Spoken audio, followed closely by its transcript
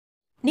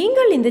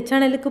நீங்கள் இந்த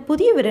சேனலுக்கு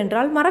புதியவர்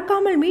என்றால்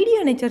மறக்காமல் மீடியா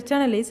நேச்சர்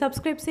சேனலை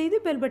சப்ஸ்கிரைப்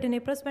செய்து பெல் பட்டனை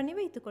பிரஸ் பண்ணி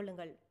வைத்துக்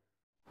கொள்ளுங்கள்.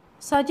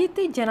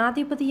 சஜித்தை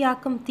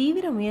ஜனாதிபதியாக்கும்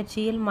தீவிர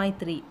முயற்சியில்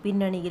மைத்ரி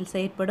பின்னணியில்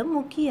செயற்படும்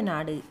முக்கிய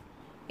நாடு.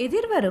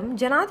 எதிர்வரும்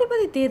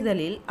ஜனாதிபதி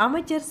தேர்தலில்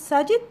அமைச்சர்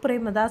சஜித்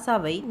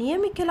பிரேமதாசாவை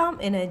நியமிக்கலாம்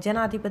என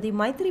ஜனாதிபதி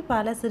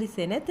மைத்திரிபால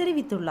சிறிசேன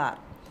தெரிவித்துள்ளார்.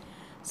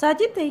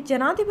 சஜித்தை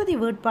ஜனாதிபதி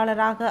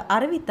வேட்பாளராக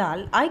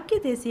அறிவித்தால் ஐக்கிய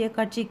தேசிய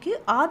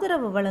கட்சிக்கு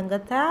ஆதரவு வழங்க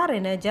தயார்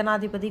என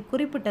ஜனாதிபதி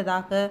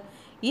குறிப்பிட்டதாக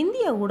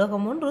இந்திய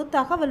ஊடகம் ஒன்று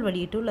தகவல்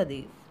வெளியிட்டுள்ளது.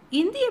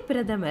 இந்திய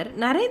பிரதமர்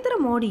நரேந்திர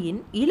மோடியின்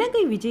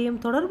இலங்கை விஜயம்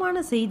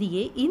தொடர்பான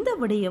செய்தியே இந்த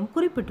விடயம்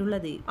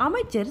குறிப்பிட்டுள்ளது.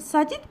 அமைச்சர்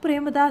சஜித்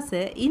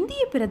பிரேமதாச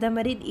இந்திய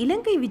பிரதமரின்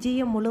இலங்கை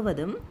விஜயம்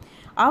முழுவதும்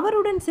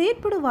அவருடன்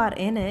செயற்படுவார்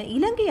என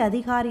இலங்கை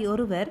அதிகாரி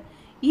ஒருவர்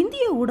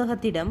இந்திய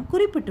ஊடகத்திடம்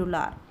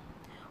குறிப்பிட்டுள்ளார்.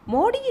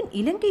 மோடியின்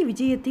இலங்கை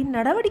விஜயத்தின்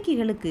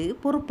நடவடிக்கைகளுக்கு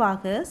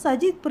பொறுப்பாக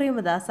சஜித்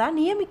பிரேமதாசா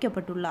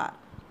நியமிக்கப்பட்டுள்ளார்.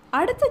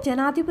 அடுத்த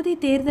ஜனாதிபதி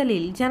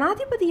தேர்தலில்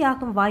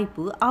ஜனாதிபதியாகும்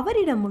வாய்ப்பு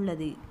அவரிடம்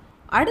உள்ளது.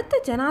 அடுத்த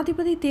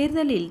ஜனாதிபதி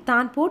தேர்தலில்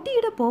தான்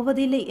போட்டியிடப்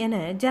போவதில்லை என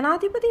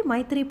ஜனாதிபதி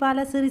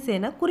மைத்திரிபால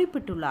சிறிசேன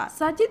குறிப்பிட்டுள்ளார்.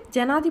 சஜித்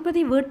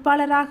ஜனாதிபதி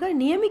வேட்பாளராக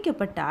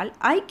நியமிக்கப்பட்டால்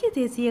ஐக்கிய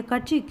தேசிய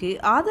கட்சிக்கு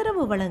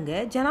ஆதரவு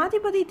வழங்க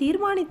ஜனாதிபதி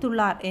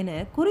தீர்மானித்துள்ளார்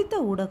என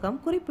குறித்த ஊடகம்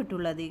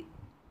குறிப்பிட்டுள்ளது.